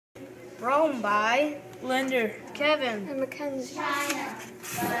Rome by Linder. Kevin and Maquenzie.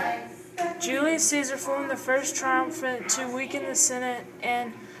 Julius Caesar formed the first triumvirate to weaken the Senate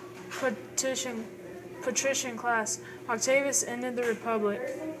and patrician class. Octavius ended the Republic.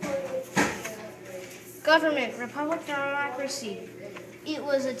 Government, republic, or democracy. It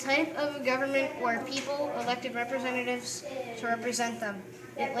was a type of government where people elected representatives to represent them.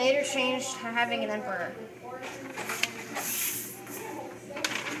 It later changed to having an emperor.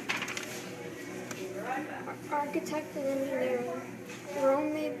 Architect and engineering.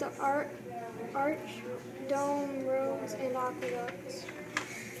 Rome made the arch, dome, roads, and aqueducts.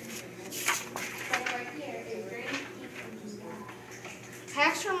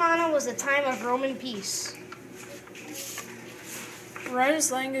 Pax Romana was a time of Roman peace.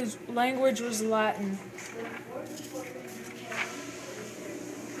 Rome's language was Latin.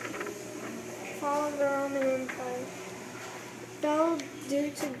 Fall of the Roman Empire. Fell due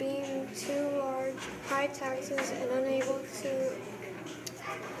to being too large, high taxes, and unable to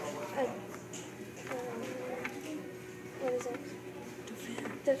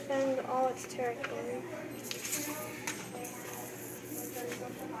defend all its territory.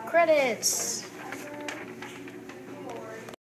 Credits.